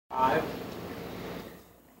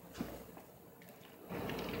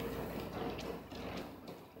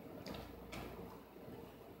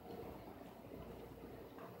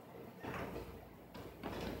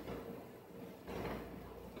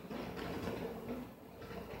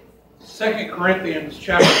2 Corinthians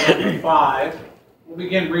chapter number 5. We'll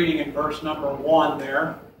begin reading in verse number 1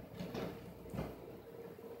 there.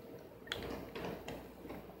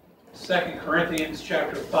 2 Corinthians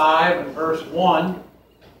chapter 5 and verse 1.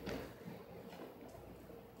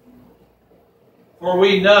 For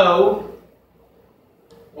we know,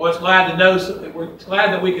 well, it's glad to know. We're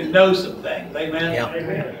glad that we can know some things. Amen. Yeah.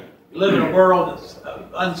 Amen. We live in a world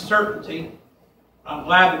of uncertainty. I'm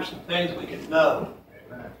glad there's some things we can know.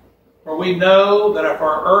 Amen. For we know that if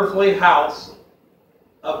our earthly house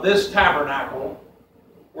of this tabernacle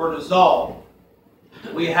were dissolved,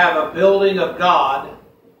 we have a building of God,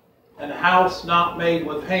 and a house not made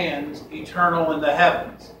with hands, eternal in the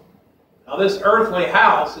heavens. Now this earthly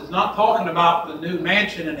house is not talking about the new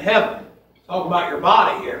mansion in heaven. It's talking about your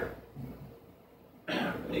body here.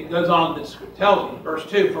 He goes on to tell you, verse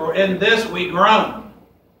 2, for in this we groan.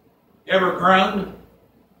 You ever groaned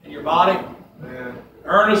in your body? Yeah.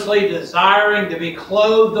 Earnestly desiring to be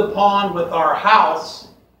clothed upon with our house,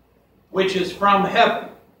 which is from heaven.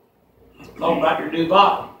 Talking about your new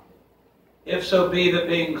body. If so be that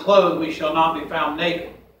being clothed we shall not be found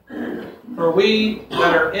naked. For we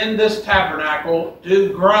that are in this tabernacle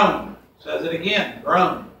do groan. Says it again,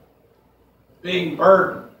 groan. Being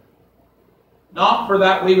burdened. Not for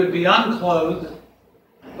that we would be unclothed,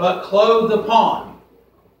 but clothed upon,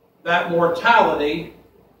 that mortality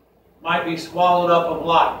might be swallowed up of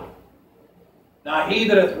life. Now he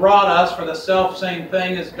that hath wrought us for the selfsame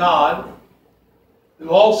thing is God, who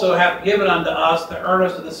also hath given unto us the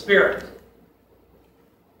earnest of the Spirit.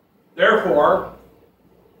 Therefore,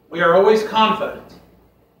 we are always confident,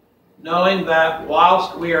 knowing that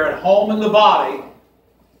whilst we are at home in the body,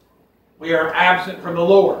 we are absent from the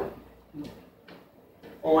Lord.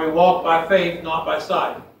 For we walk by faith, not by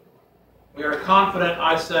sight. We are confident,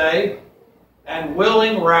 I say, and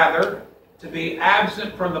willing rather to be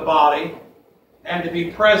absent from the body and to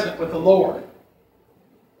be present with the Lord.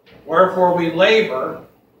 Wherefore we labor,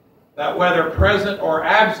 that whether present or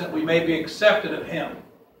absent we may be accepted of him.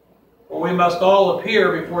 For we must all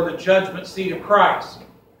appear before the judgment seat of Christ,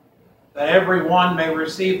 that every one may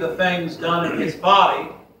receive the things done in his body,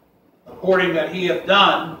 according that he hath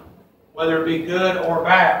done, whether it be good or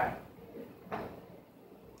bad.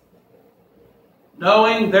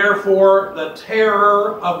 Knowing therefore the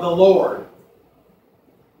terror of the Lord,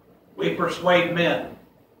 we persuade men.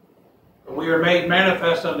 For we are made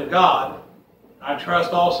manifest unto God, I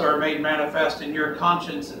trust also are made manifest in your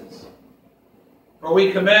consciences. For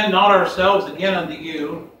we commend not ourselves again unto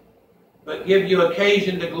you, but give you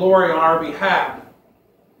occasion to glory on our behalf,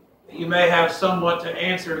 that you may have somewhat to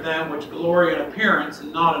answer them which glory in appearance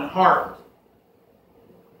and not in heart.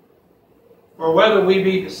 For whether we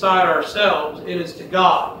be beside ourselves, it is to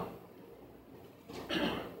God.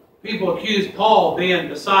 People accuse Paul of being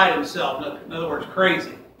beside himself, in other words,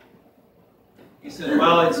 crazy. He says,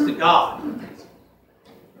 well, it's to God.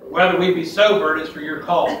 Whether we be sober, it is for your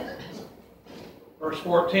call. Verse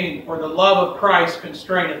 14, for the love of Christ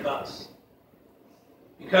constraineth us,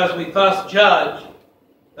 because we thus judge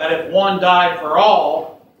that if one died for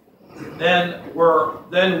all, then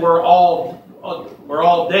we're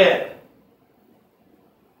all dead,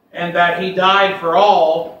 and that he died for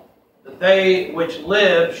all, that they which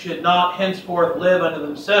live should not henceforth live unto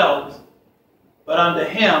themselves, but unto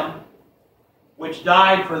him which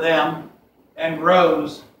died for them and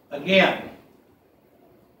rose again.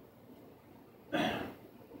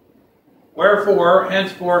 Wherefore,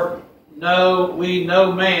 henceforth know we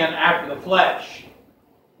no man after the flesh.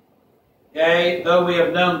 Yea, though we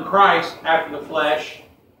have known Christ after the flesh,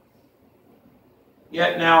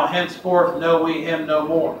 yet now henceforth know we him no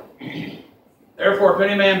more. Therefore, if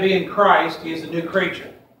any man be in Christ, he is a new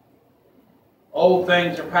creature. Old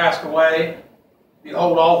things are passed away.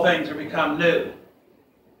 Behold, all things are become new.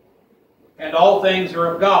 And all things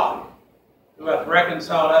are of God, who hath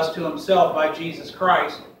reconciled us to himself by Jesus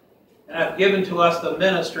Christ, and hath given to us the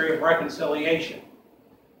ministry of reconciliation.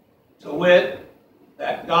 To wit,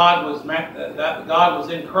 that God was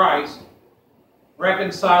in Christ,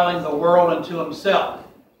 reconciling the world unto himself,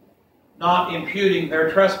 not imputing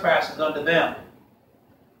their trespasses unto them,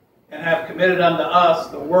 and have committed unto us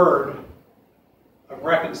the word of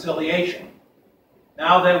reconciliation.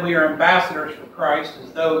 Now then we are ambassadors for Christ,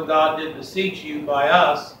 as though God did beseech you by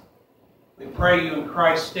us. We pray you in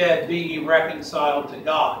Christ's stead, be ye reconciled to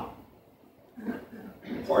God.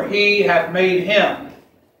 For he hath made him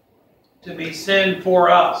to be sin for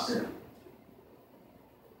us,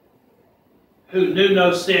 who knew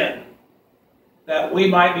no sin, that we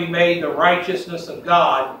might be made the righteousness of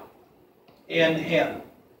God in him.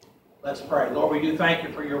 Let's pray. Lord, we do thank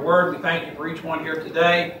you for your word. We thank you for each one here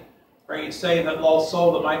today. Pray you'd save that lost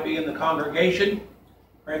soul that might be in the congregation.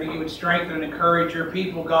 Pray that you would strengthen and encourage your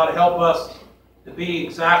people. God, help us to be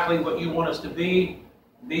exactly what you want us to be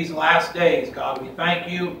in these last days. God, we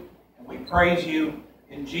thank you and we praise you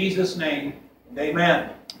in Jesus' name. And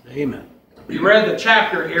amen. Amen. We read the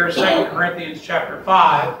chapter here, 2 Corinthians chapter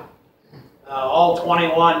 5, all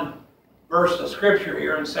 21 verses of Scripture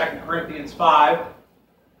here in 2 Corinthians 5.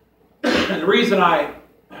 And the reason I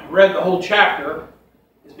read the whole chapter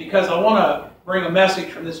is because I want to bring a message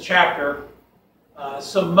from this chapter,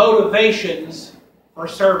 some motivations for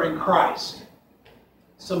serving Christ.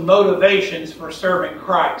 Some motivations for serving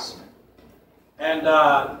Christ. And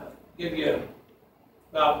give you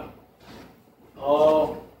about,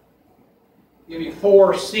 give you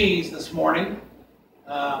 4 C's this morning.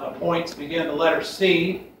 The points begin with the letter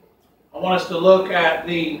C. I want us to look at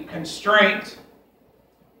the constraint,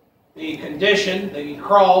 the condition, the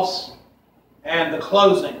cross, and the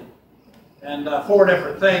closing. And 4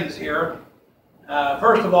 different things here.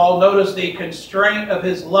 First of all, notice the constraint of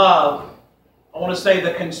his love. I want to say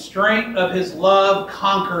the constraint of his love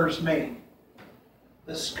conquers me.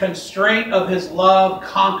 This constraint of his love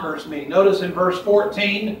conquers me. Notice in verse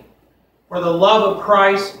 14, for the love of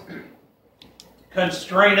Christ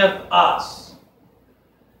constraineth us.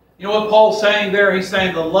 You know what Paul's saying there? He's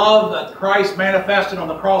saying the love that Christ manifested on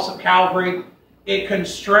the cross of Calvary, it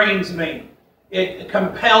constrains me. It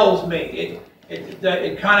compels me.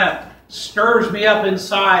 It kind of stirs me up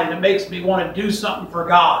inside and it makes me want to do something for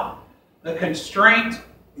God. The constraint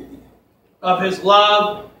of his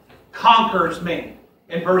love conquers me.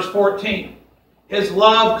 In verse 14, his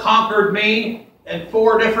love conquered me in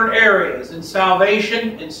 4 different areas: in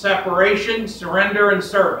salvation, in separation, surrender, and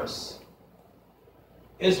service.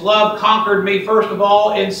 His love conquered me, first of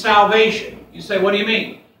all, in salvation. You say, what do you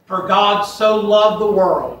mean? For God so loved the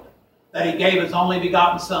world that he gave his only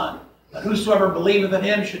begotten Son, that whosoever believeth in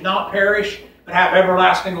him should not perish, but have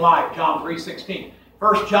everlasting life. John 3:16.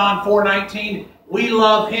 1 John 4:19. We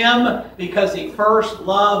love him because he first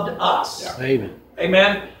loved us. Yeah. Amen.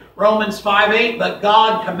 Amen. Romans 5:8. But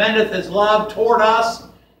God commendeth his love toward us,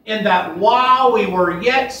 in that while we were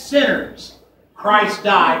yet sinners, Christ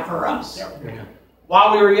died for us. Yeah.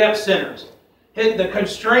 While we were yet sinners. The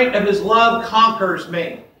constraint of his love conquers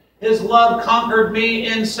me. His love conquered me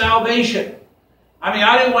in salvation. I mean,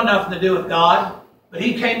 I didn't want nothing to do with God, but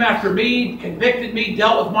he came after me, convicted me,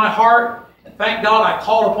 dealt with my heart, and thank God I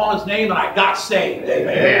called upon his name and I got saved.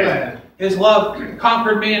 Amen. Amen. His love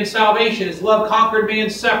conquered me in salvation. His love conquered me in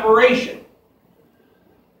separation.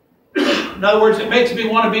 In other words, it makes me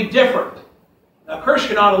want to be different. A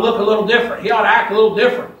Christian ought to look a little different. He ought to act a little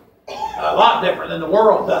different. A lot different than the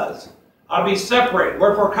world does. Ought to be separated.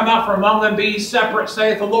 Wherefore come out from among them, be ye separate,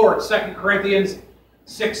 saith the Lord. 2 Corinthians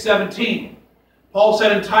 6:17. Paul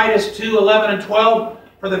said in Titus 2:11 and 12,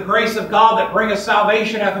 for the grace of God that bringeth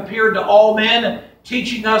salvation hath appeared to all men,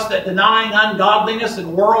 teaching us that denying ungodliness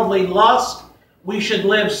and worldly lust, we should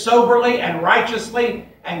live soberly and righteously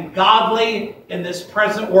and godly in this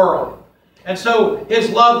present world. And so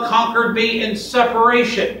his love conquered me in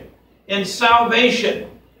separation, in salvation,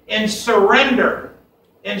 in surrender.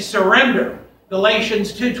 In surrender.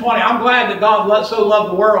 Galatians 2:20. I'm glad that God so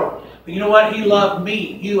loved the world. But you know what? He loved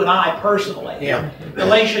me, you and I personally. Yeah.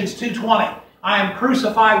 Galatians 2:20. I am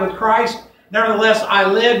crucified with Christ. Nevertheless, I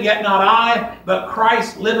live, yet not I, but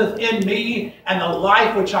Christ liveth in me. And the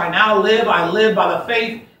life which I now live, I live by the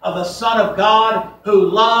faith of the Son of God, who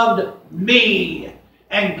loved me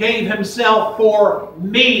and gave himself for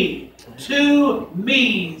me. 2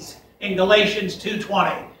 me's in Galatians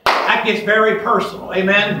 2:20. That gets very personal.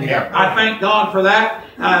 Amen? Yeah. I thank God for that.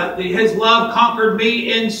 His love conquered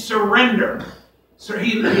me in surrender. So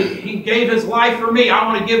he gave his life for me. I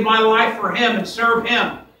want to give my life for him and serve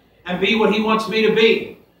him and be what he wants me to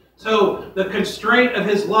be. So the constraint of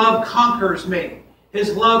his love conquers me.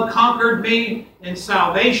 His love conquered me in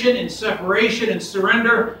salvation, in separation, in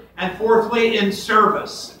surrender, and fourthly, in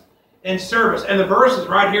service. In service. And the verse is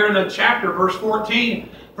right here in the chapter, verse 14.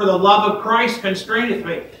 For the love of Christ constraineth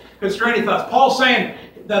me. Constraineth us. Paul's saying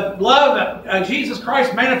the love that Jesus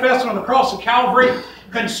Christ manifested on the cross of Calvary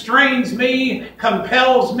constrains me,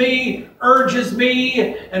 compels me, urges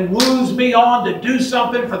me, and woos me on to do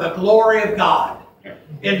something for the glory of God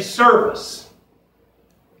in service.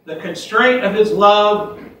 The constraint of his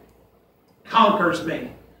love conquers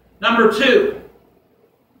me. Number 2,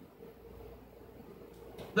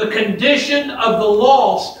 the condition of the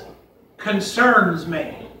lost concerns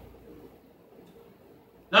me.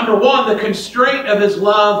 Number 1, the constraint of his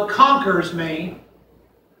love conquers me.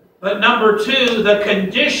 But number 2, the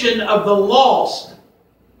condition of the lost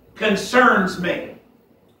concerns me.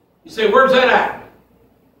 You You say, where's that at?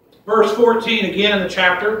 Verse 14 again in the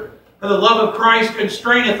chapter. For the love of Christ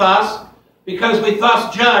constraineth us, because we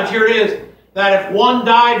thus judge, here it is, that if one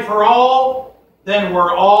died for all, then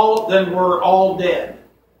we're all dead.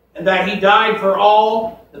 And that he died for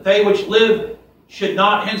all, that they which live should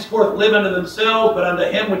not henceforth live unto themselves, but unto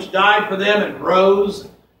him which died for them and rose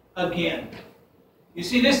again. You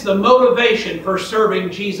see, this is the motivation for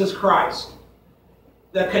serving Jesus Christ.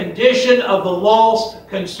 The condition of the lost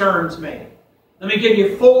concerns me. Let me give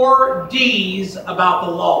you 4 D's about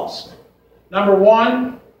the lost. Number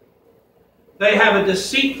 1, they have a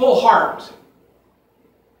deceitful heart.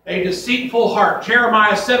 A deceitful heart.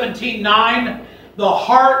 Jeremiah 17:9, the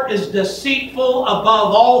heart is deceitful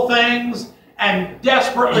above all things and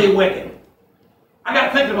desperately wicked. I got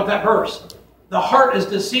to think about that verse. The heart is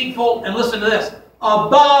deceitful, and listen to this,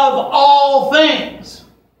 above all things.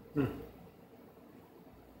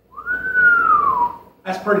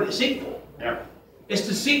 That's pretty deceitful. Yeah. It's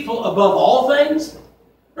deceitful above all things.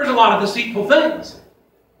 There's a lot of deceitful things.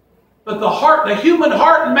 But the heart, the human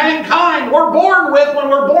heart and mankind we're born with when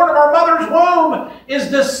we're born of our mother's womb is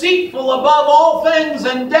deceitful above all things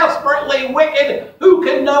and desperately wicked. Who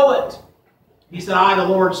can know it? He said, I, the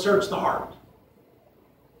Lord, search the heart.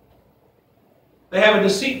 They have a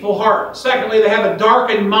deceitful heart. Secondly, they have a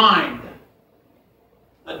darkened mind.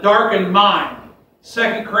 A darkened mind.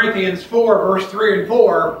 2 Corinthians 4, verse 3 and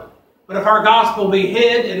 4. But if our gospel be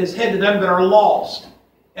hid, it is hid to them that are lost,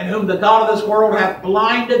 in whom the God of this world hath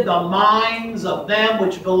blinded the minds of them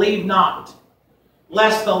which believe not,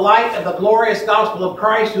 lest the light of the glorious gospel of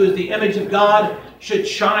Christ, who is the image of God, should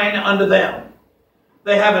shine unto them.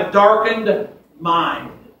 They have a darkened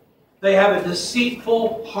mind. They have a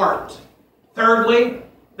deceitful heart. Thirdly,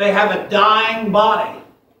 they have a dying body.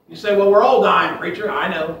 You say, well, we're all dying, preacher. I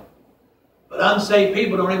know. But unsaved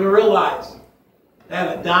people don't even realize they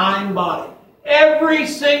have a dying body. Every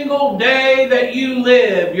single day that you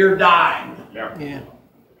live, you're dying. Yeah.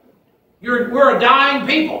 We're a dying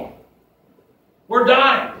people. We're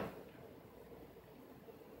dying.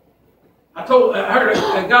 I heard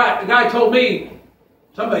a guy told me,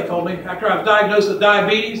 somebody told me, after I was diagnosed with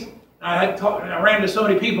diabetes, I ran into so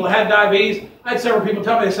many people that had diabetes. I had several people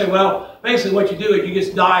tell me, they say, well, basically what you do is you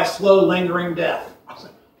just die a slow, lingering death. I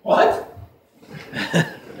said, what?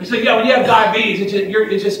 They said, yeah, when you have diabetes,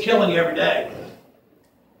 it's just killing you every day.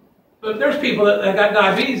 But there's people that got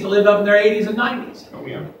diabetes that live up in their 80s and 90s. Oh,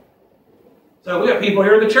 yeah. So we got people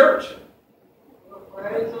here in the church. Well,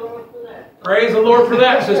 praise the Lord for that. Praise the Lord for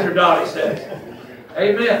that, Sister Dottie says.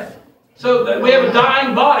 Amen. So we have a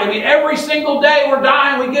dying body. I mean, every single day we're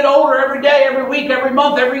dying. We get older every day, every week, every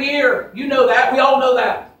month, every year. You know that. We all know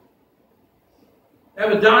that. We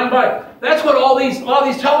have a dying body. That's what a lot of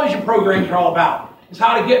these television programs are all about. Is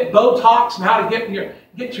how to get Botox and how to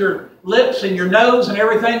get your lips and your nose and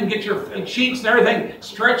everything, and get your cheeks and everything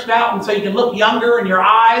stretched out, and so you can look younger, and your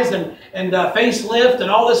eyes and facelift and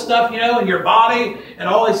all this stuff, you know, and your body and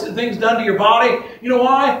all these things done to your body. You know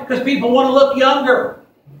why? Because people want to look younger.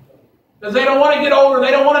 Because they don't want to get older.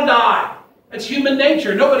 They don't want to die. It's human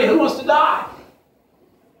nature. Nobody who wants to die.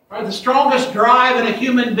 Right? The strongest drive in a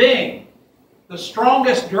human being, the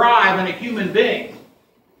strongest drive in a human being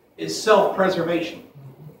is self-preservation.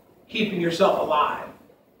 Keeping yourself alive.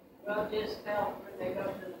 Well, just help when they go to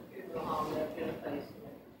the funeral home, they'll get a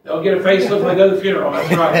facelift. They'll get a facelift when they go to the funeral.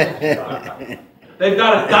 That's right. They've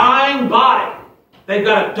got a dying body. They've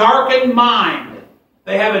got a darkened mind.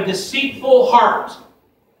 They have a deceitful heart.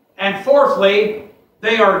 And fourthly,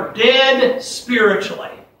 they are dead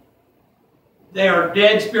spiritually. They are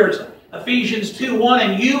dead spiritually. Ephesians 2:1,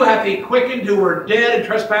 and you hath he quickened who were dead in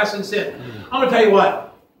trespass and sin. I'm going to tell you what.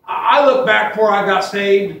 I look back before I got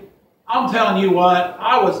saved. I'm telling you what,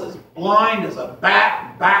 I was as blind as a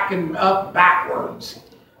bat, backing up backwards.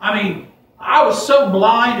 I mean, I was so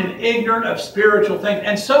blind and ignorant of spiritual things,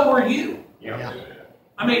 and so were you. Yeah.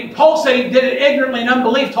 I mean, Paul said he did it ignorantly in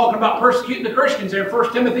unbelief, talking about persecuting the Christians there in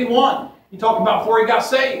 1 Timothy 1. He talked about before he got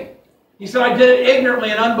saved. He said, I did it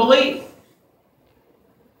ignorantly in unbelief.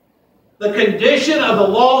 The condition of the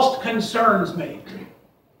lost concerns me.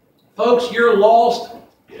 Folks, you're lost.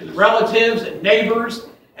 Relatives and neighbors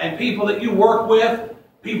and people that you work with,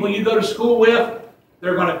 people you go to school with,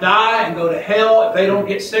 they're going to die and go to hell if they don't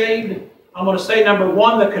get saved. I'm going to say, number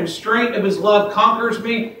one, the constraint of his love conquers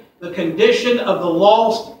me. The condition of the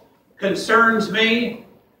lost concerns me.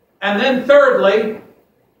 And then thirdly,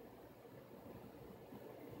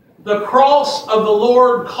 the cross of the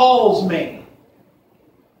Lord calls me.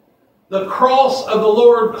 The cross of the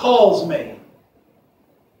Lord calls me.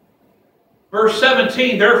 Verse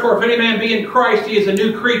 17, therefore if any man be in Christ, he is a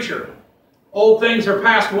new creature. Old things are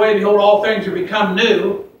passed away, behold, all things are become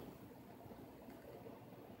new.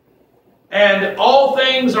 And all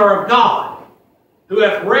things are of God, who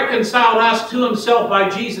hath reconciled us to himself by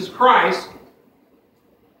Jesus Christ,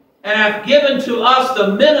 and hath given to us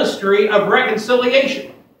the ministry of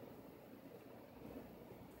reconciliation.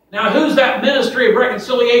 Now, who's that ministry of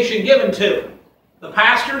reconciliation given to? The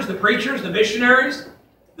pastors, the preachers, the missionaries,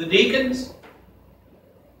 the deacons,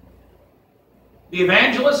 the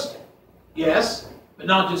evangelists? Yes, but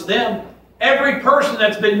not just them. Every person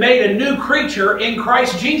that's been made a new creature in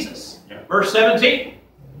Christ Jesus. Verse 17.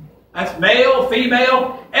 That's male,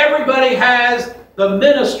 female. Everybody has the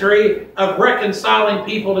ministry of reconciling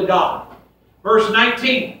people to God. Verse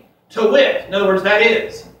 19. To wit, in other words, that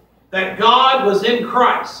is, that God was in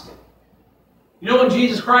Christ. You know when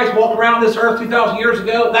Jesus Christ walked around this earth 2,000 years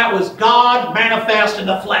ago? That was God manifest in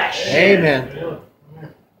the flesh. Amen.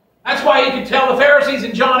 That's why you could tell the Pharisees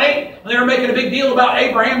in John 8, when they were making a big deal about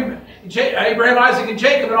Abraham, Isaac, and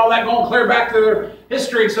Jacob and all that, going clear back to their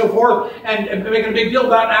history and so forth, and making a big deal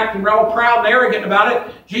about it, acting real proud and arrogant about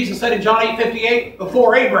it. Jesus said in John 8:58,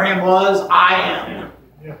 before Abraham was, I am.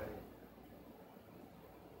 Yeah.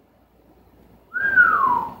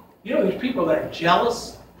 You know, there's people that are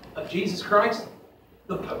jealous of Jesus Christ.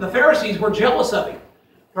 The Pharisees were jealous of him,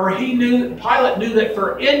 for Pilate knew that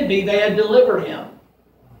for envy they had delivered him.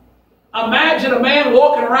 Imagine a man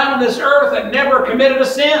walking around this earth that never committed a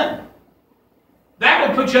sin. That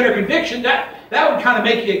would put you under conviction. That would kind of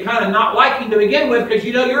make you kind of not like him to begin with, because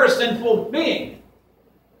you know you're a sinful being.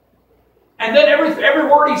 And then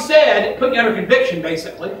every word he said put you under conviction,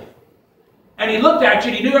 basically. And he looked at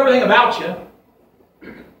you and he knew everything about you.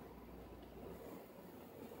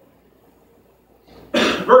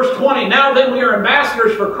 Verse 20, now then we are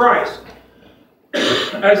ambassadors for Christ,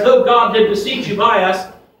 as though God did beseech you by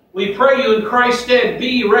us. We pray you in Christ's stead, be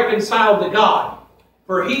ye reconciled to God.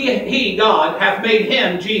 For he, God, hath made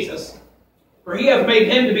him, Jesus, for he hath made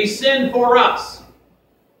him to be sin for us,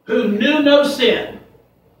 who knew no sin,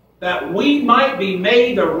 that we might be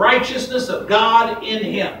made the righteousness of God in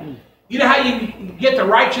him. You know how you get the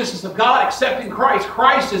righteousness of God? Accepting Christ.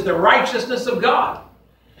 Christ is the righteousness of God.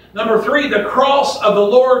 Number 3, the cross of the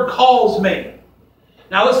Lord calls me.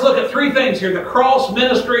 Now let's look at 3 things here. The cross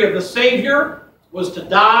ministry of the Savior was to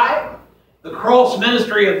die. The cross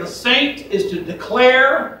ministry of the saint is to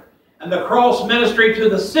declare. And the cross ministry to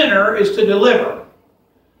the sinner is to deliver.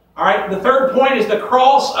 All right, the third point is the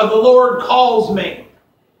cross of the Lord calls me.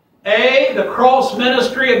 A, the cross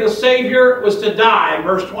ministry of the Savior was to die. In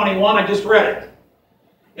verse 21, I just read it.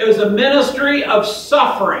 It was a ministry of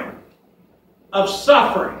suffering. Of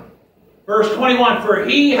suffering. Verse 21, for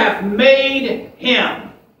he hath made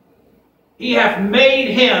him. He hath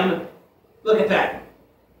made him, look at that,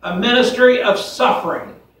 a ministry of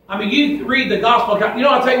suffering. I mean, you read the gospel account. You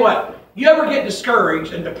know, I'll tell you what, you ever get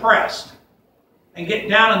discouraged and depressed and get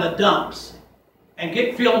down in the dumps and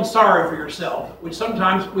get feeling sorry for yourself, which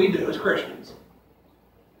sometimes we do as Christians,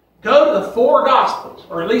 go to the 4 Gospels,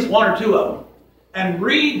 or at least 1 or 2 of them, and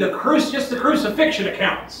read just the crucifixion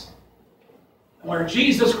accounts, where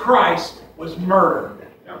Jesus Christ was murdered.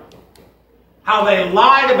 How they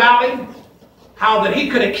lied about him, how that he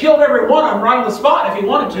could have killed every one of them right on the spot if he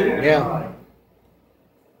wanted to. Yeah.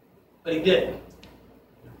 But he didn't.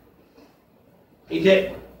 He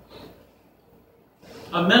didn't.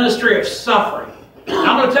 A ministry of suffering.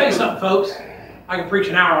 Now, I'm going to tell you something, folks. I can preach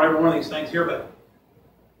an hour on every one of these things here, but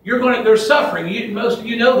there's suffering. Most of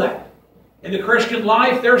you know that. In the Christian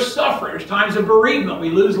life, there's suffering. There's times of bereavement. We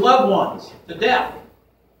lose loved ones to death.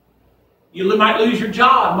 You might lose your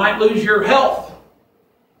job, might lose your health.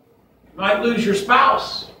 You might lose your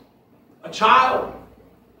spouse, a child.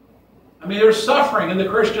 I mean, there's suffering in the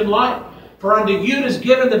Christian life. For unto you is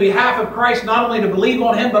given the behalf of Christ not only to believe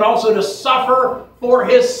on him, but also to suffer for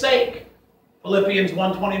his sake. Philippians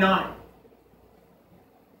 1:29.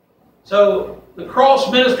 So, the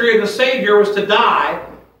cross ministry of the Savior was to die.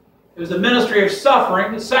 It was a ministry of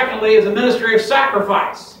suffering. And secondly, it was a ministry of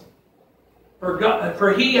sacrifice.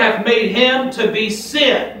 For he hath made him to be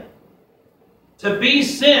sin. To be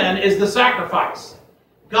sin is the sacrifice.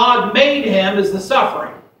 God made him is the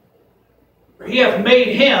suffering. For he hath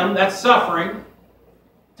made him, that's suffering,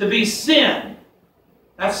 to be sin.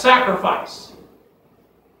 That's sacrifice.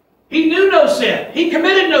 He knew no sin. He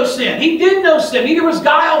committed no sin. He did no sin. Neither was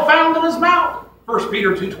guile found in his mouth. 1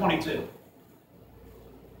 Peter 2:22.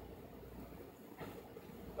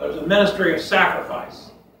 There's a ministry of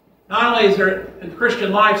sacrifice. Not only is there in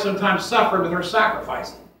Christian life sometimes suffering, but there's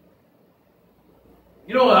sacrificing.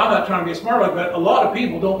 You know, I'm not trying to be a smart aleck, but a lot of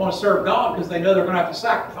people don't want to serve God because they know they're going to have to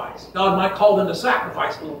sacrifice. God might call them to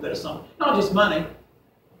sacrifice a little bit of something. Not just money,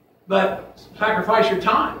 but sacrifice your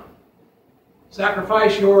time.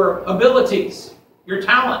 Sacrifice your abilities, your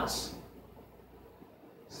talents.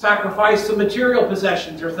 Sacrifice some material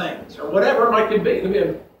possessions or things, or whatever it might be. It could be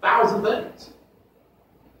 1,000 things.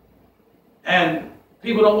 And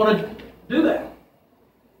people don't want to do that.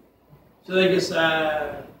 So they just,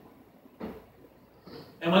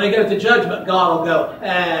 and when they get to judgment, God will go,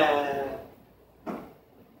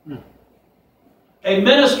 A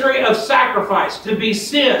ministry of sacrifice, to be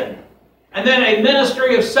sin. And then a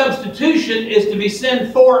ministry of substitution is to be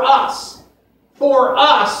sin for us. For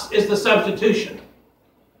us is the substitution.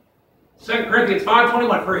 2 Corinthians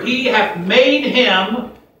 5:21, for he hath made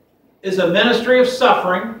him, is a ministry of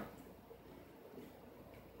suffering.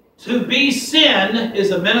 To be sin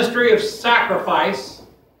is a ministry of sacrifice.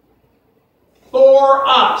 For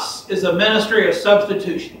us is a ministry of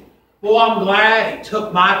substitution. Well, I'm glad he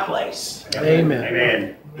took my place. Amen.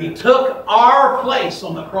 Amen. He took our place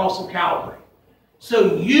on the cross of Calvary.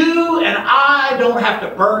 So you and I don't have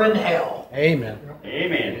to burn in hell. Amen.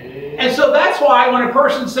 Amen. And so that's why when a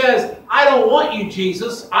person says, I don't want you,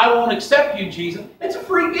 Jesus, I won't accept you, Jesus, it's a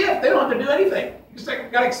free gift. They don't have to do anything. You just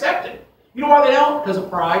got to accept it. You know why they don't? Because of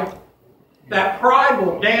pride. That pride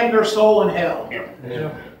will damn their soul in hell.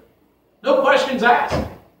 Yeah. No questions asked.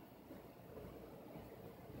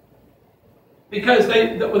 Because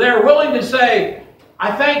they're willing to say,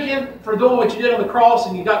 I thank you for doing what you did on the cross,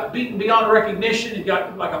 and you got beaten beyond recognition, you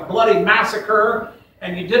got like a bloody massacre,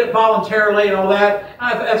 and you did it voluntarily and all that.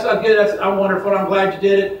 That's good. I'm wonderful. I'm glad you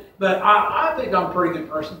did it. But I think I'm a pretty good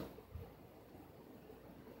person.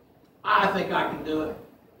 I think I can do it.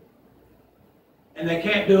 And they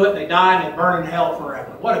can't do it. They die and they burn in hell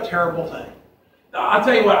forever. What a terrible thing. I'll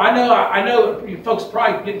tell you what. I know you folks are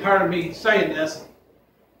probably getting tired of me saying this,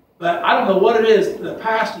 but I don't know what it is. The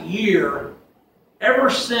past year, ever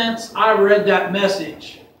since I read that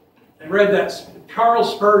message and read that,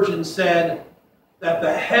 Charles Spurgeon said that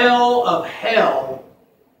the hell of hell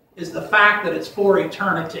is the fact that it's for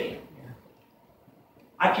eternity.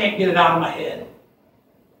 I can't get it out of my head.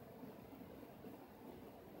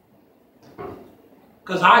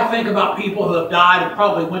 Because I think about people who have died and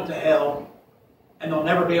probably went to hell, and they'll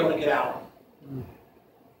never be able to get out.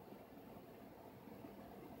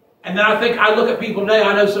 And then I look at people today,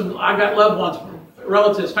 I've got loved ones,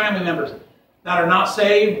 relatives, family members that are not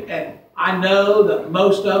saved, and I know that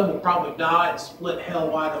most of them will probably die and split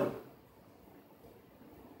hell wide open.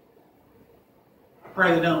 I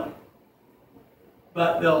pray they don't.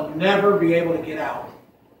 But they'll never be able to get out.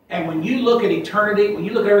 And when you look at eternity, when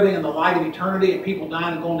you look at everything in the light of eternity and people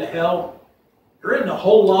dying and going to hell, there isn't a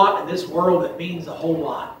whole lot in this world that means a whole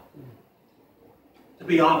lot. To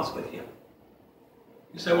be honest with you.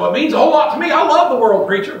 You say, well, it means a whole lot to me. I love the world,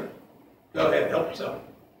 preacher. Go ahead, help yourself.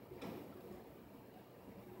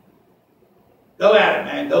 Go at it,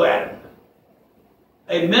 man. Go at it.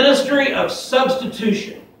 A ministry of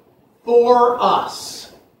substitution for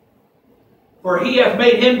us. For he hath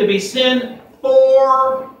made him to be sin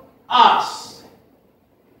for us.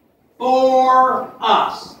 For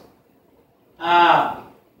us.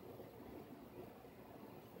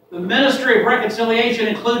 The ministry of reconciliation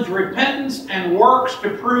includes repentance and works to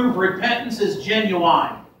prove repentance is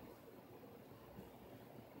genuine.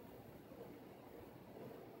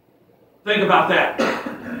 Think about that.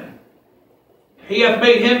 He hath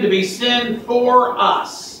made him to be sin for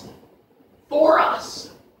us. For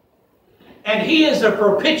us. And he is a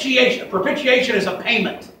propitiation. Propitiation is a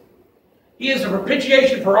payment. He is a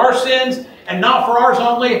propitiation for our sins, and not for ours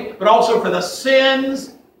only, but also for the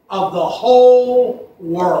sins of the whole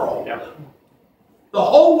world. Yeah. The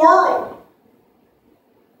whole world.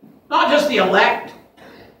 Not just the elect.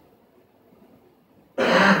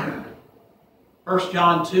 1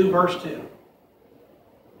 John 2, verse 2.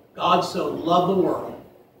 God so loved the world.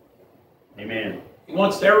 Amen. He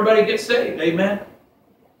wants everybody to get saved. Amen.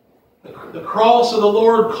 The cross of the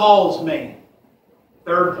Lord calls me.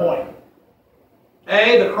 Third point.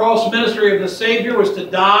 A, the cross ministry of the Savior was to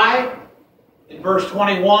die. In verse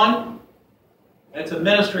 21, it's a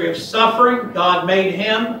ministry of suffering. God made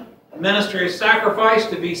him a ministry of sacrifice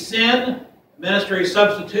to be sin, a ministry of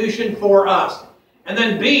substitution for us. And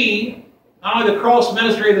then B, not only the cross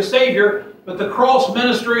ministry of the Savior, but the cross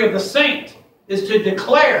ministry of the saint is to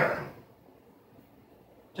declare.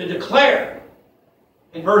 To declare.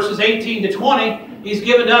 In verses 18 to 20, he's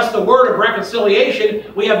given us the word of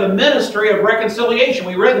reconciliation. We have the ministry of reconciliation.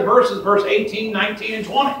 We read the verses, verse 18, 19, and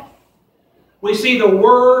 20. We see the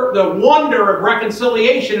wonder of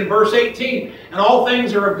reconciliation in verse 18. And all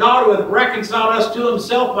things are of God, who hath reconciled us to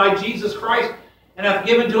himself by Jesus Christ, and hath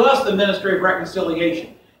given to us the ministry of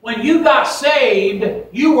reconciliation. When you got saved,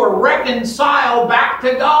 you were reconciled back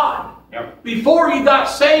to God. Yep. Before you got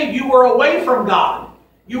saved, you were away from God.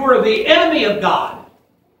 You were the enemy of God.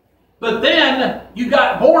 But then you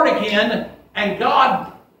got born again, and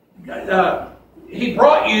God, He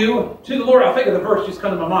brought you to the Lord. I think of the verse just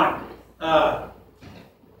come to my mind. Let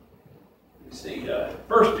me see.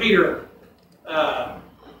 1 Peter. Let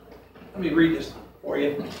me read this for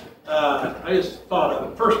you. I just thought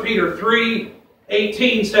of it. 1 Peter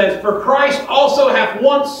 3:18 says, "For Christ also hath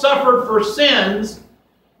once suffered for sins,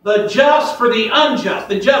 the just for the unjust."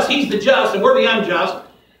 The just, He's the just, and we're the unjust.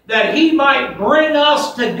 That He might bring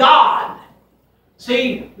us to God.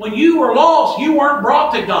 See, when you were lost, you weren't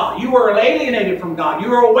brought to God. You were alienated from God. You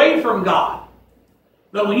were away from God.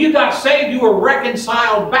 But when you got saved, you were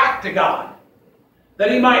reconciled back to God.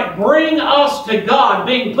 That He might bring us to God,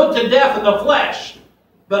 being put to death in the flesh,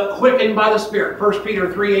 but quickened by the Spirit. 1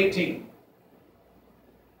 Peter 3:18.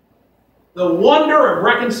 The wonder of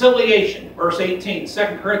reconciliation. Verse 18.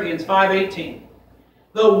 2 Corinthians 5:18.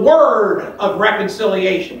 The word of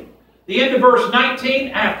reconciliation. The end of verse 19.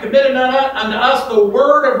 "And hath committed unto us the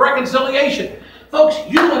word of reconciliation." Folks,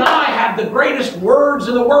 you and I have the greatest words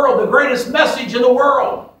in the world, the greatest message in the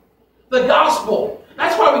world. The gospel.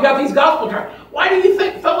 That's why we got these gospel tracts. Why do you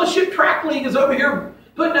think Fellowship Tract League is over here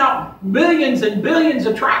putting out millions and billions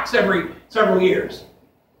of tracts every several years?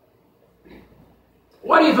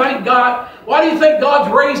 Why do you think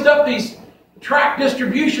God's raised up these tract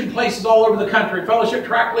distribution places all over the country? Fellowship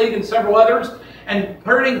Tract League and several others. And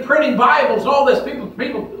printing Bibles and all this.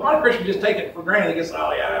 People, a lot of Christians just take it for granted. They just,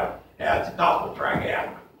 oh yeah, it's a gospel tract,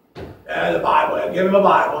 yeah, the Bible, yeah, give him a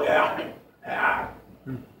Bible, yeah.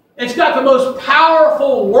 It's got the most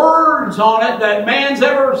powerful words on it that man's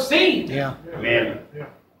ever seen. Yeah. Amen. You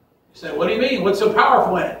say, what do you mean? What's so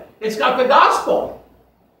powerful in it? It's got the gospel.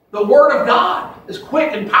 The Word of God is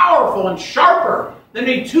quick and powerful and sharper than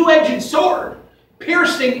a two-edged sword,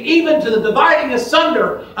 piercing even to the dividing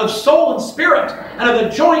asunder of soul and spirit, and of the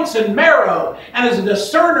joints and marrow, and is a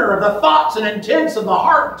discerner of the thoughts and intents of the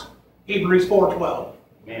heart. Hebrews 4:12.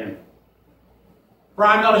 Amen. "For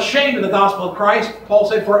I am not ashamed of the gospel of Christ," Paul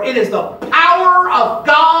said, "for it is the power of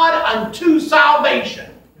God unto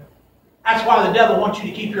salvation." That's why the devil wants you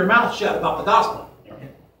to keep your mouth shut about the gospel.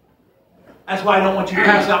 That's why I don't want you to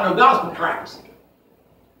pass out no gospel tracts.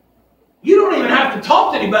 You don't even have to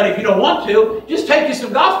talk to anybody if you don't want to. Just take you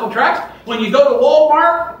some gospel tracts. When you go to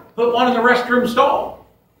Walmart, put one in the restroom stall.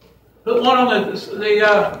 Put one on the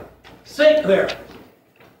sink there.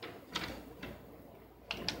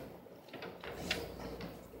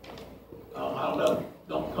 Oh, I don't know.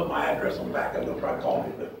 Don't put my address on the back of it. They'll probably call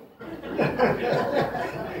me.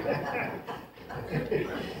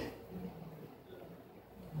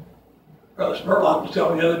 Brother Spurlock was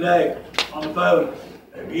telling me the other day on the phone.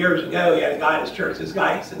 Years ago, he had a guy in his church. He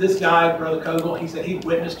said, this guy, Brother Cowgill, he said he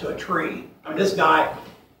witnessed to a tree. I mean, this guy,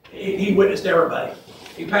 he witnessed to everybody.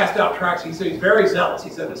 He passed out tracts. He said he's very zealous. He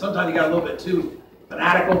said, but sometimes he got a little bit too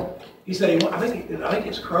fanatical. He said, I think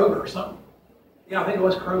it's Kroger or something. Yeah, I think it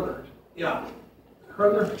was Kroger. Yeah,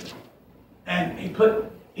 Kroger. And he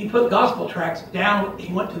put gospel tracts down.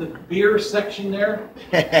 He went to the beer section there,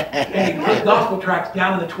 and he put gospel tracts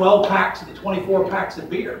down in the 12 packs and the 24 packs of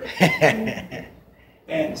beer.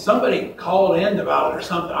 And somebody called in about it or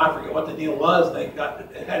something. I forget what the deal was. It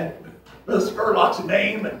had Brother Spurlock's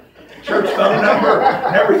name and church phone number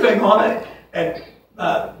and everything on it. And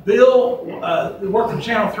Bill, who worked in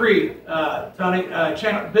Channel 3, Tony,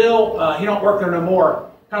 Bill, he don't work there no more.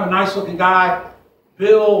 Kind of a nice looking guy.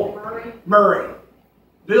 Bill Murray.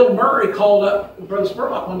 Bill Murray called up Brother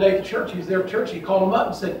Spurlock one day at the church. He was there at church. He called him up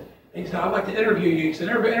and said, I'd like to interview you. He said,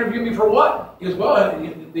 interview me for what? He goes, well,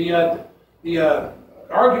 the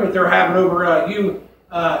argument they're having over you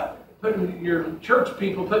putting your church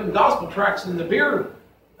people putting gospel tracts in the beer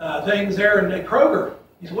things there in Kroger.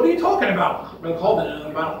 He said, what are you talking about? Brother called it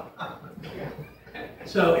about it.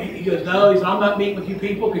 So he goes, no, he said, I'm not meeting with you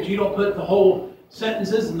people because you don't put the whole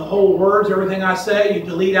sentences and the whole words, everything I say, you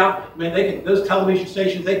delete out. I mean, those television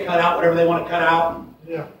stations, they cut out whatever they want to cut out.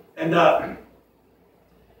 Yeah. And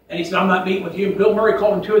he said, I'm not meeting with you. And Bill Murray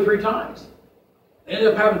called him 2 or 3 times. They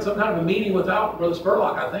ended up having some kind of a meeting without Brother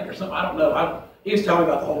Spurlock, I think, or something. I don't know. He was telling me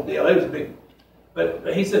about the whole deal. It was a big.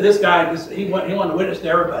 But he said this guy, he wanted to witness to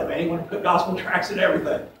everybody, man. He wanted to put gospel tracts in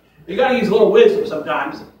everything. You got to use a little wisdom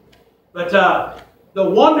sometimes. But the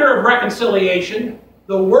wonder of reconciliation,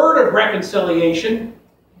 the word of reconciliation,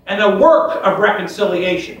 And the work of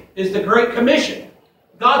reconciliation is the Great Commission.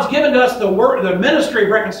 God's given us the work, the ministry of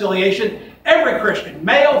reconciliation. Every Christian,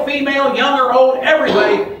 male, female, young or old,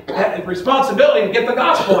 everybody has responsibility to get the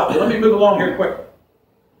gospel out. Let me move along here quickly.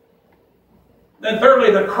 Then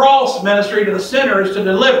thirdly, the cross ministry to the sinner is to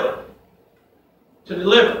deliver. To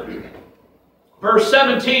deliver. Verse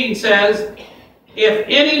 17 says, if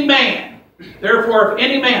any man, therefore if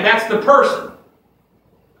any man, that's the person,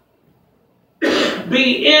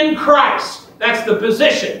 be in Christ, that's the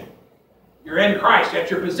position. You're in Christ, that's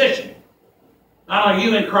your position. Not only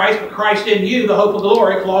you in Christ, but Christ in you, the hope of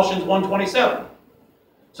glory, Colossians 1:27.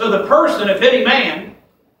 So the person, if any man,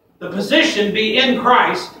 the position be in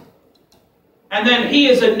Christ, and then he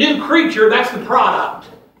is a new creature, that's the product.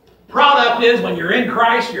 Product is when you're in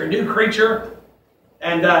Christ, you're a new creature,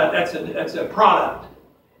 and that's a product.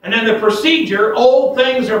 And then the procedure, old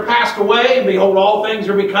things are passed away, and behold, all things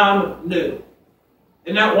are become new.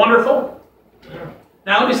 Isn't that wonderful?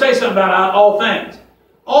 Now let me say something about all things.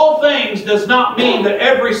 All things does not mean that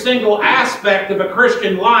every single aspect of a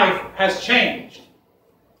Christian life has changed.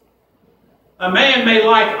 A man may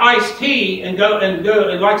like iced tea and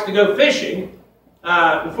likes to go fishing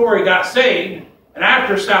before he got saved, and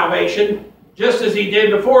after salvation, just as he did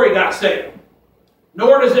before he got saved.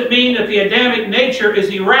 Nor does it mean that the Adamic nature is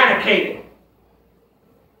eradicated.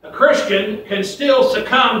 A Christian can still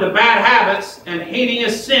succumb to bad habits and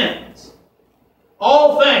heinous sins.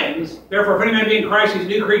 All things, therefore, if any man be in Christ, he's a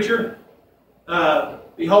new creature.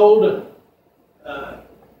 Behold,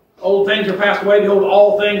 old things are passed away. Behold,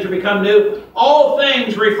 all things are become new. All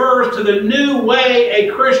things refers to the new way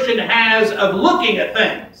a Christian has of looking at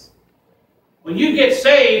things. When you get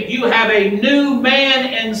saved, you have a new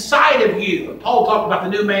man inside of you. Paul talked about the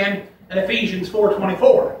new man in Ephesians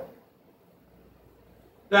 4:24.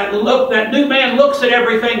 That new man looks at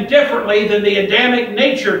everything differently than the Adamic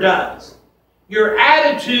nature does. Your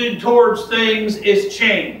attitude towards things is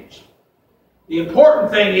changed. The important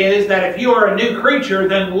thing is that if you are a new creature,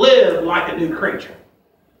 then live like a new creature.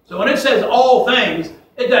 So when it says all things,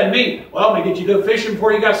 it doesn't mean, well, did you go fishing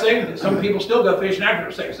before you got saved? Some people still go fishing after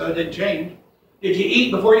they're saved, so it didn't change. Did you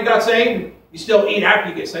eat before you got saved? You still eat after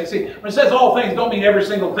you get saved. See, when it says all things, don't mean every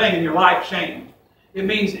single thing in your life changed. It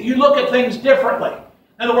means you look at things differently.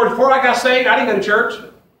 In other words, before I got saved, I didn't go to church.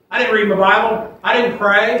 I didn't read my Bible. I didn't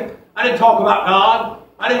pray. I didn't talk about God.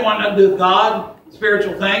 I didn't want nothing to do with God,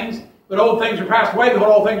 spiritual things. But old things are passed away,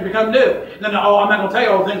 behold, all things become new. And then, I'm not going to tell you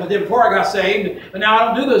all the things I did before I got saved, but now I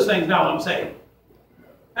don't do those things now that I'm saved.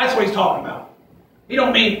 That's what he's talking about. He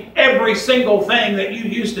don't mean every single thing that you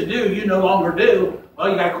used to do, you no longer do. Well,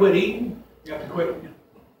 you got to quit eating. You have to quit.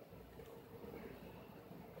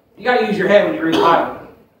 You got to use your head when you read the Bible.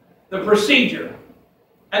 The procedure.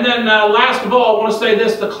 And then last of all, I want to say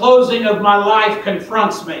this, the closing of my life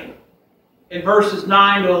confronts me. In verses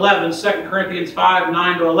 9 to 11, 2 Corinthians 5,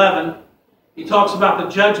 9 to 11, he talks about the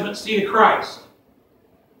judgment seat of Christ.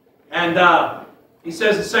 And he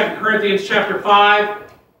says in 2 Corinthians chapter 5,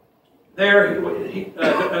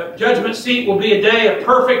 the judgment seat will be a day of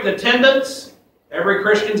perfect attendance. Every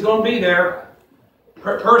Christian's going to be there.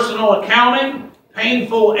 Personal accounting,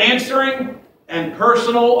 painful answering, and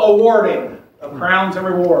personal awarding of crowns and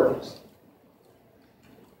rewards.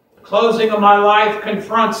 The closing of my life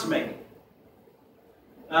confronts me.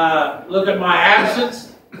 Look at my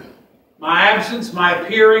absence, my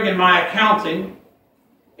appearing, and my accounting.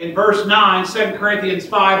 In verse 9, 2 Corinthians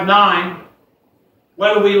 5, 9,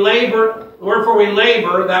 whether we labor, wherefore we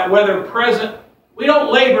labor, that whether present, we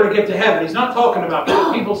don't labor to get to heaven. He's not talking about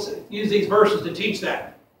that. People use these verses to teach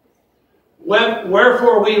that.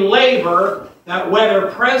 Wherefore we labor, that whether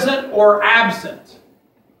present or absent.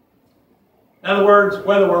 In other words,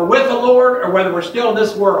 whether we're with the Lord or whether we're still in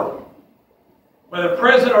this world. Whether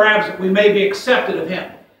present or absent, we may be accepted of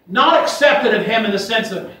Him. Not accepted of Him in the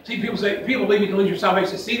sense of, see, people believe you can lose your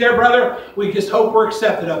salvation. See there, brother? We just hope we're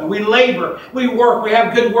accepted of Him. We labor, we work, we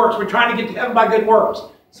have good works. We're trying to get to heaven by good works.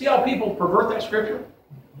 See how people pervert that scripture?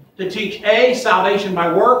 To teach A, salvation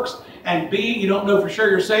by works, and B, you don't know for sure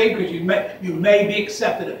you're saved because you may be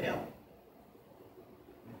accepted of Him.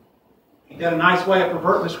 Ain't that a nice way of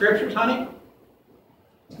perverting the scriptures, honey?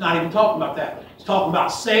 It's not even talking about that. It's talking about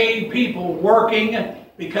saved people working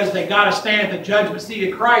because they got to stand at the judgment seat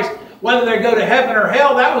of Christ. Whether they go to heaven or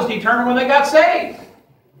hell, that was determined when they got saved.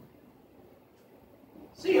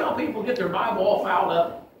 See how people get their Bible all fouled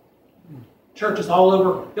up? Churches all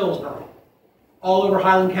over Hillsborough, all over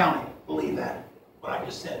Highland County believe that, what I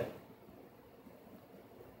just said.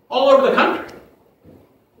 All over the country.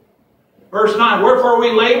 Verse 9, wherefore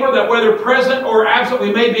we labor that whether present or absent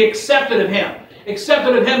we may be accepted of Him.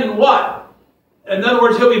 Accepted of Him in what? In other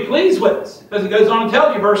words, he'll be pleased with us. Because he goes on and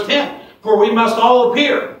tells you, verse 10, for we must all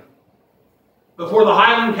appear before the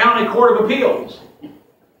Highland County Court of Appeals.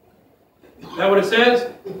 Is that what it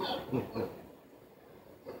says?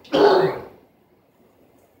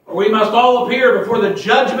 For we must all appear before the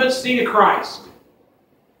judgment seat of Christ,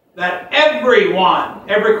 that everyone,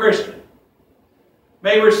 every Christian,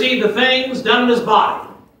 may receive the things done in his body,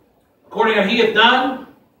 according to he hath done,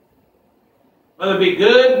 whether it be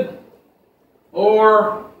good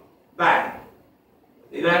or bad.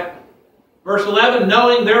 See that? Verse 11,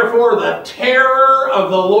 knowing therefore the terror of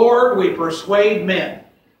the Lord, we persuade men.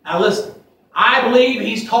 Now listen, I believe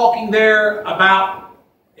he's talking there about,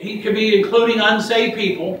 he could be including unsaved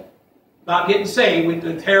people, about getting saved with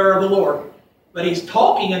the terror of the Lord. But he's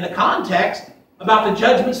talking in the context about the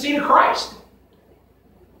judgment seat of Christ.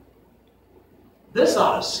 This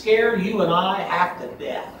ought to scare you and I half to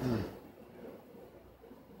death.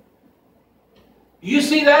 You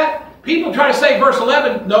see that? People try to say, verse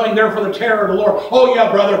 11, knowing therefore the terror of the Lord. Oh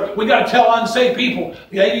yeah, brother, we got to tell unsaved people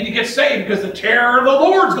they need to get saved because the terror of the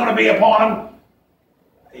Lord's going to be upon them.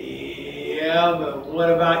 Yeah, but what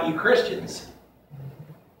about you Christians?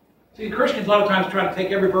 See, Christians a lot of times try to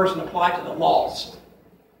take every verse and apply it to the lost.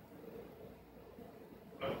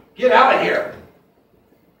 Get out of here.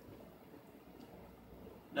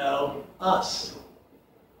 No, us.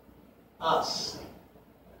 Us.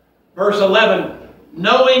 Verse 11,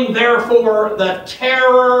 knowing therefore the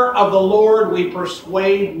terror of the Lord, we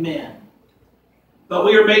persuade men. But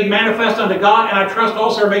we are made manifest unto God, and I trust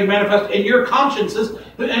also are made manifest in your consciences.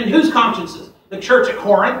 And whose consciences? The church at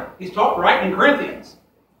Corinth. He's talking right in Corinthians.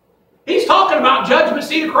 He's talking about judgment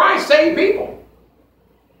seat of Christ, saved people.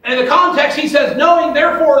 And in the context, he says, knowing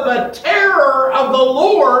therefore the terror of the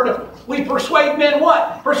Lord, we persuade men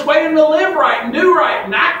what? Persuade them to live right, and do right,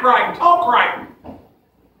 and act right, and talk right.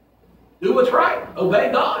 Do what's right.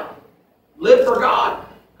 Obey God. Live for God.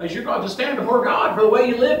 Because you're going to stand before God for the way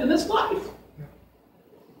you lived in this life.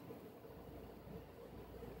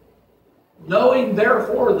 Knowing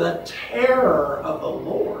therefore the terror of the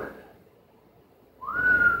Lord,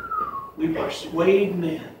 we persuade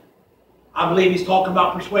men. I believe he's talking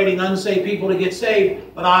about persuading unsaved people to get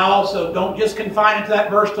saved, but I also don't just confine it to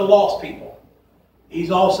that verse to lost people.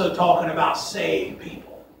 He's also talking about saved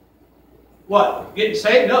people. What? Getting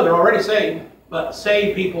saved? No, they're already saved, but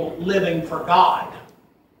saved people living for God.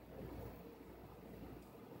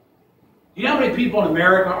 Do you know how many people in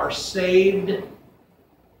America are saved?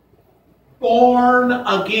 Born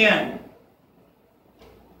again.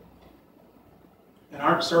 And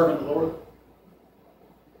aren't serving the Lord?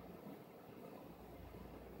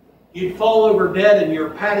 You'd fall over dead in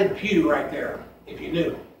your padded pew right there if you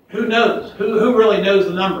knew. Who knows? Who really knows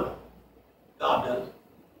the number? God does.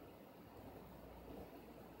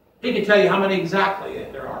 He can tell you how many exactly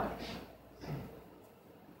there are.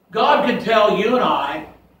 God could tell you and I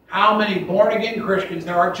how many born-again Christians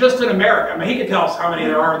there are just in America. I mean, he could tell us how many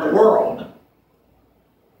there are in the world.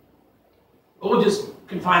 But we'll just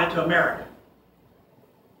confine it to America.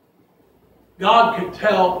 God could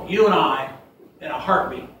tell you and I in a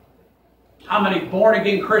heartbeat how many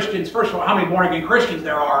born-again Christians, first of all, how many born-again Christians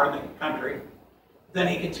there are in the country. Then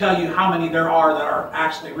he can tell you how many there are that are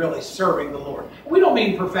actually really serving the Lord. We don't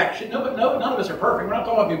mean perfection. No, none of us are perfect. We're not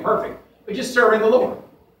talking about being perfect. But just serving the Lord.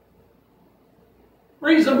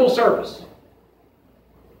 Reasonable service.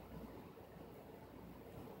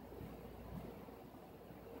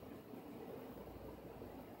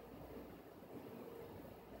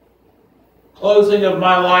 Closing of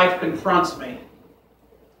my life confronts me.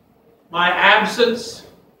 My absence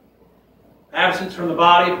from the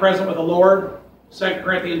body, present with the Lord. 2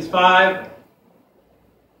 Corinthians 5,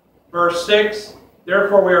 verse 6.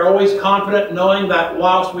 Therefore we are always confident, knowing that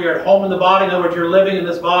whilst we are at home in the body, in other words, you're living in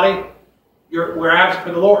this body, we're absent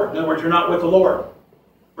from the Lord. In other words, you're not with the Lord.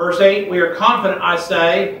 Verse 8, we are confident, I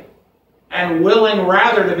say, and willing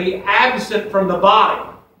rather to be absent from the body.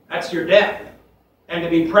 That's your death. And to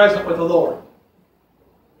be present with the Lord.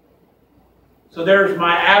 So there's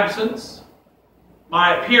my absence.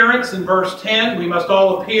 My appearance in verse 10, we must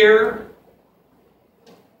all appear.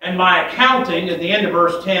 And my accounting at the end of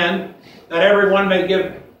verse 10, that everyone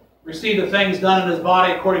may receive the things done in his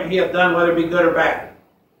body according to he hath done, whether it be good or bad.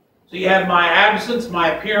 So you have my absence,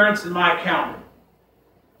 my appearance, and my accounting.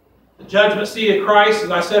 The judgment seat of Christ,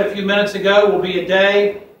 as I said a few minutes ago, will be a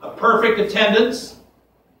day of perfect attendance.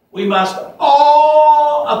 We must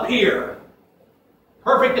all appear.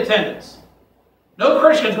 Perfect attendance. No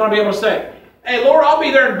Christian is going to be able to say, hey, Lord, I'll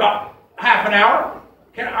be there in about half an hour.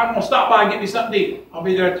 I'm going to stop by and get me something to eat. I'll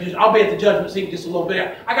be there. I'll be at the judgment seat just a little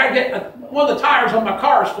bit. I got to get one of the tires on my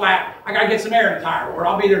car is flat. I got to get some air in the tire, or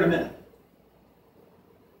I'll be there in a minute.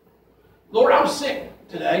 Lord, I'm sick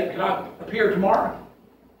today. Can I appear tomorrow?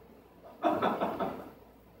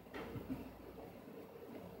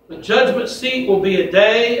 The judgment seat will be a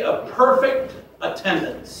day of perfect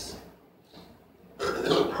attendance.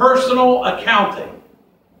 Personal accounting.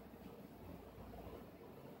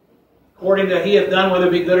 According to he hath done, whether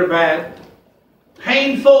it be good or bad.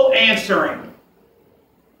 Painful answering.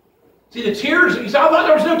 See, the tears, you say, I thought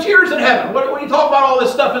there was no tears in heaven. What are you talking about all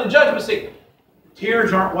this stuff in the judgment seat? The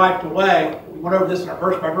tears aren't wiped away. We went over this in our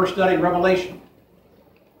verse-by-verse study in Revelation.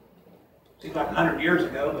 Seems like 100 years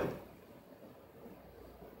ago, but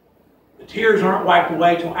the tears aren't wiped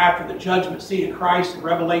away until after the judgment seat of Christ in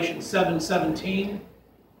Revelation 7:17,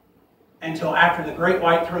 until after the great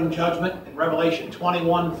white throne judgment in Revelation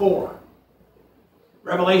 21:4.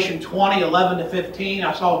 Revelation 20:11-15,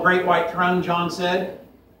 I saw a great white throne, John said.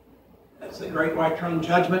 That's the great white throne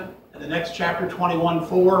judgment. And the next chapter,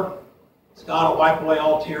 21:4, it's God will wipe away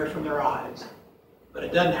all tears from their eyes. But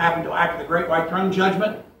it doesn't happen until after the great white throne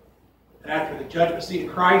judgment and after the judgment seat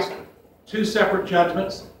of Christ. Two separate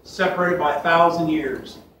judgments separated by 1,000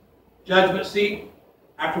 years. Judgment seat,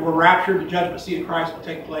 after we're raptured, the judgment seat of Christ will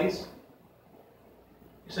take place.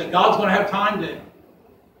 He said God's going to have time to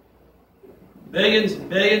millions and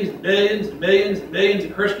millions and millions and millions and millions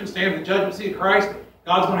of Christians stand for the judgment seat of Christ.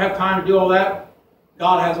 God's going to have time to do all that.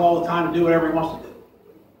 God has all the time to do whatever He wants to do.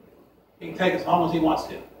 He can take as long as He wants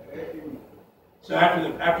to. So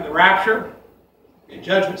after the rapture, the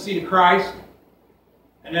judgment seat of Christ,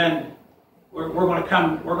 and then we're going to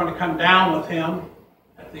come down with Him.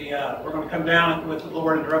 We're going to come down with the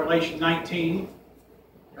Lord in Revelation 19.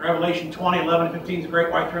 In Revelation 20:11-15 is the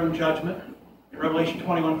great white throne judgment. In Revelation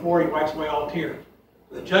 21:4, He wipes away all tears.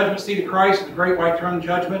 The judgment seat of Christ and the great white throne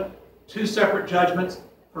judgment, two separate judgments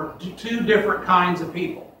for two different kinds of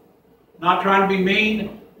people. Not trying to be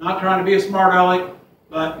mean, not trying to be a smart aleck,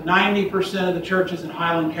 but 90% of the churches in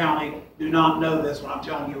Highland County do not know this, what I'm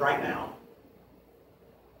telling you right now.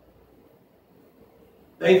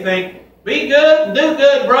 They think, be good and do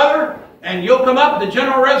good, brother, and you'll come up with the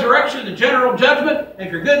general resurrection, the general judgment.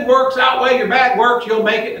 If your good works outweigh your bad works, you'll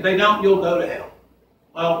make it. If they don't, you'll go to hell.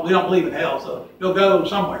 Well, we don't believe in hell, so you'll go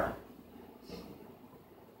somewhere.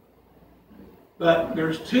 But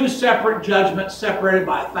there's two separate judgments separated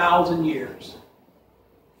by 1,000 years.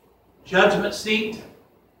 Judgment seat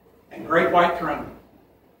and great white throne.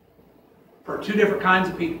 For two different kinds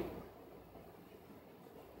of people.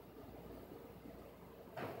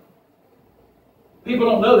 People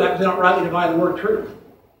don't know that because they don't rightly divide the word truth.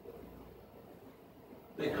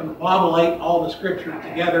 They confabulate all the scripture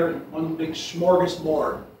together in one big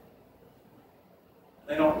smorgasbord.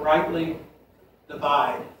 They don't rightly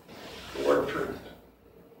divide the word truth.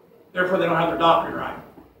 Therefore, they don't have their doctrine right.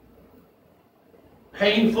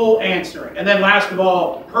 Painful answering. And then last of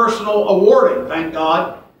all, personal awarding, thank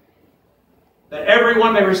God. That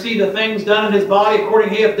everyone may receive the things done in his body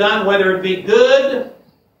according he hath done, whether it be good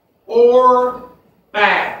or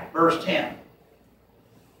bad. Verse 10.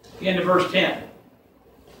 The end of verse 10.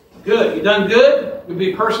 Good. You done good? Would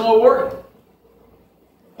be personal award.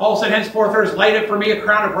 Paul said, henceforth there is laid up for me a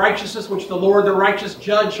crown of righteousness, which the Lord, the righteous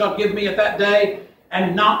judge, shall give me at that day,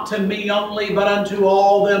 and not to me only, but unto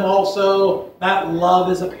all them also that love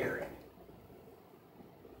is appearing.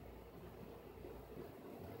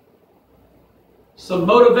 Some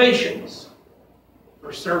motivations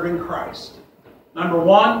for serving Christ. Number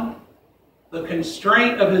one, the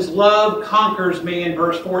constraint of His love conquers me in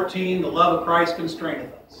verse 14. The love of Christ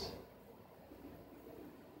constraineth us.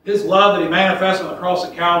 His love that He manifests on the cross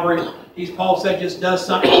of Calvary, Paul said, just does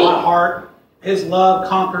something to my heart. His love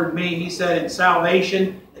conquered me, he said, in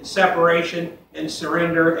salvation, in separation, in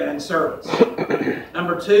surrender, and in service.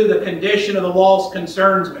 Number two, the condition of the lost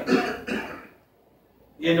concerns me.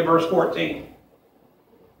 The end of verse 14.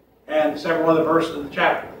 And several other verses in the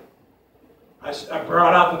chapter. I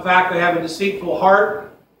brought out the fact they have a deceitful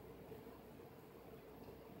heart.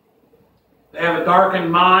 They have a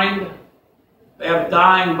darkened mind. They have a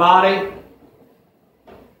dying body.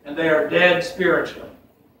 And they are dead spiritually.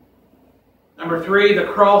 Number three, the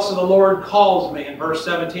cross of the Lord calls me in verse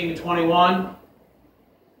 17-21.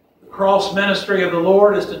 The cross ministry of the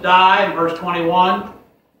Lord is to die in verse 21.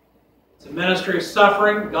 It's a ministry of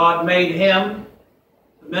suffering. God made Him.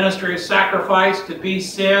 The ministry of sacrifice to be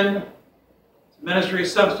sin. Ministry of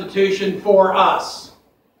substitution for us.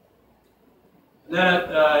 And then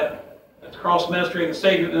the cross ministry of the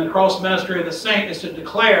Savior, and the cross ministry of the saint is to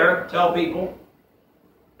declare, tell people,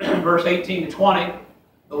 verse 18-20,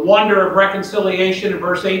 the wonder of reconciliation in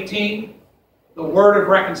verse 18, the word of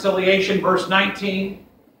reconciliation, verse 19,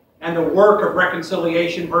 and the work of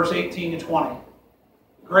reconciliation, verse 18 to 20.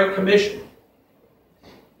 The Great Commission.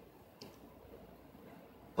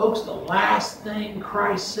 Folks, the last thing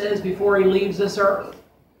Christ says before he leaves this earth.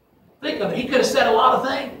 Think of it. He could have said a lot of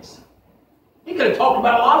things. He could have talked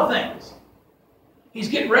about a lot of things. He's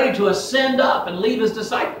getting ready to ascend up and leave his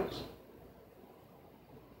disciples.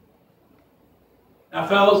 Now,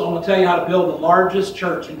 fellas, I'm going to tell you how to build the largest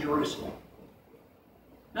church in Jerusalem.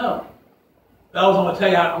 No. Fellas, I'm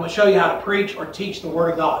going to show you how to preach or teach the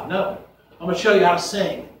Word of God. No. I'm going to show you how to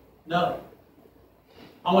sing. No.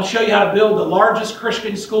 I'm going to show you how to build the largest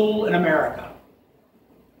Christian school in America.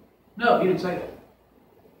 No, he didn't say that.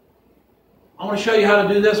 I'm going to show you how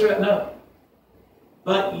to do this or that. No.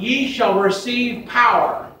 But ye shall receive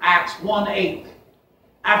power, Acts 1:8.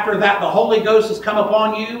 After that, the Holy Ghost has come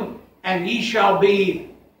upon you, and ye shall be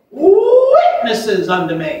witnesses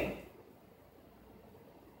unto me.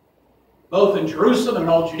 Both in Jerusalem and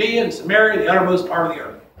all Judea and Samaria, the uttermost part of the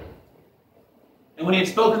earth. And when he had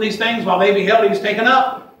spoken these things, while they beheld, he was taken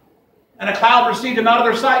up. And a cloud received him out of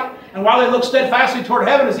their sight. And while they looked steadfastly toward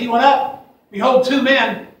heaven as he went up, behold, two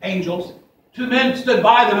men, angels, two men stood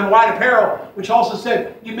by them in white apparel, which also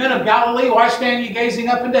said, Ye men of Galilee, why stand ye gazing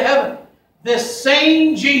up into heaven? This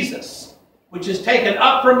same Jesus, which is taken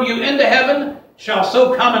up from you into heaven, shall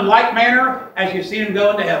so come in like manner as you've seen him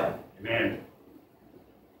go into heaven. Amen.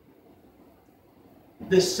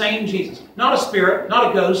 This same Jesus. Not a spirit,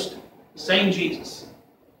 not a ghost. The same Jesus.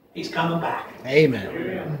 He's coming back. Amen.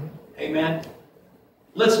 Amen. Amen.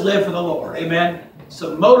 Let's live for the Lord. Amen.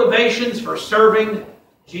 Some motivations for serving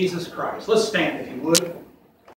Jesus Christ. Let's stand if you would.